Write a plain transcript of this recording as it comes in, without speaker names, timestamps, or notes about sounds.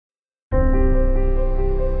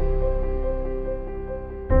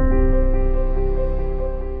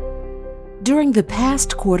During the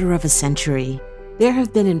past quarter of a century, there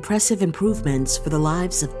have been impressive improvements for the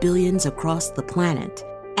lives of billions across the planet,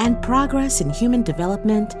 and progress in human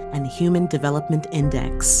development and Human Development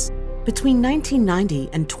Index. Between 1990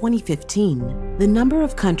 and 2015, the number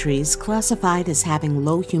of countries classified as having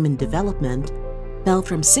low human development fell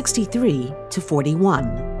from 63 to 41,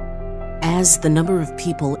 as the number of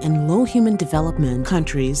people in low human development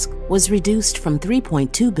countries was reduced from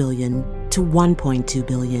 3.2 billion to 1.2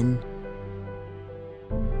 billion.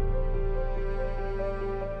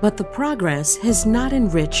 But the progress has not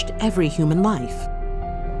enriched every human life.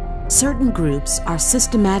 Certain groups are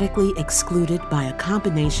systematically excluded by a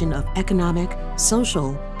combination of economic,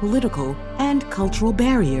 social, political, and cultural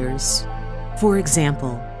barriers. For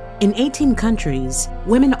example, in 18 countries,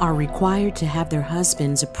 women are required to have their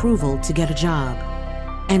husband's approval to get a job.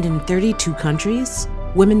 And in 32 countries,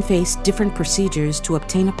 women face different procedures to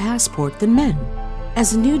obtain a passport than men.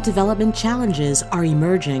 As new development challenges are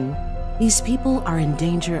emerging, these people are in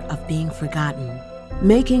danger of being forgotten.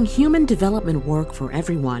 Making human development work for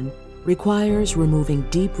everyone requires removing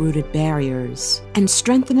deep-rooted barriers and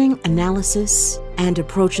strengthening analysis and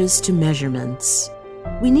approaches to measurements.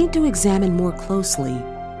 We need to examine more closely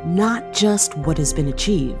not just what has been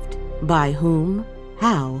achieved, by whom,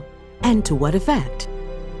 how, and to what effect,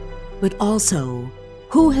 but also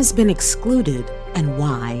who has been excluded and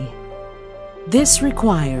why. This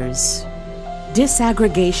requires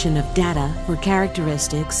disaggregation of data for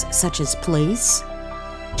characteristics such as place,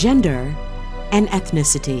 gender, and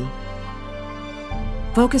ethnicity.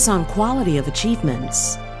 Focus on quality of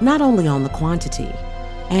achievements, not only on the quantity,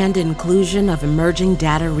 and inclusion of emerging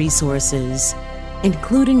data resources,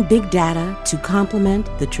 including big data to complement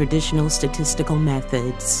the traditional statistical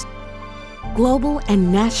methods. Global and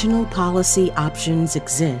national policy options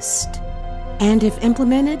exist, and if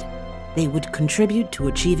implemented, they would contribute to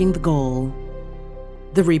achieving the goal.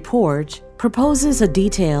 The report proposes a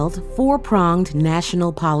detailed, four-pronged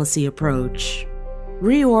national policy approach,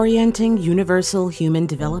 reorienting universal human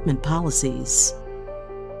development policies,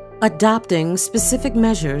 adopting specific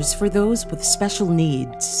measures for those with special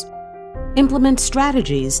needs, implement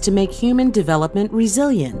strategies to make human development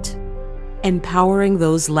resilient, empowering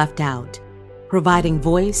those left out, providing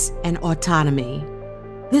voice and autonomy.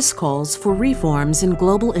 This calls for reforms in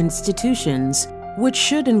global institutions, which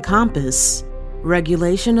should encompass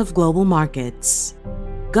regulation of global markets,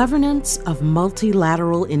 governance of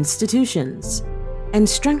multilateral institutions, and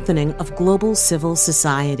strengthening of global civil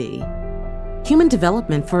society. Human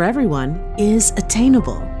development for everyone is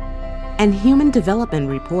attainable, and Human Development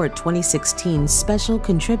Report 2016 special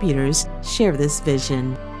contributors share this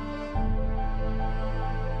vision.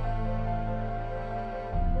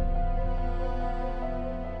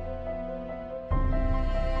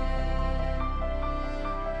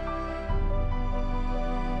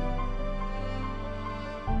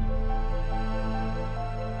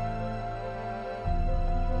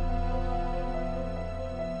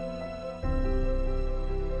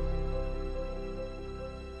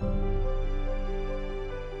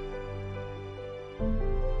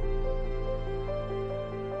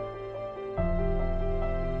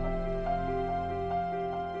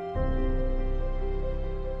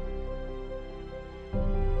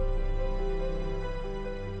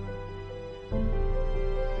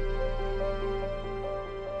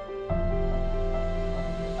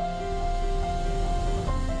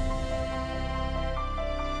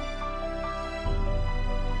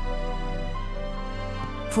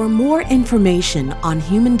 For more information on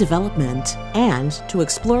human development and to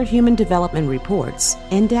explore Human Development Reports,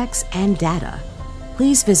 Index, and data,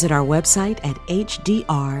 please visit our website at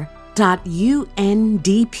hdr.undp.org.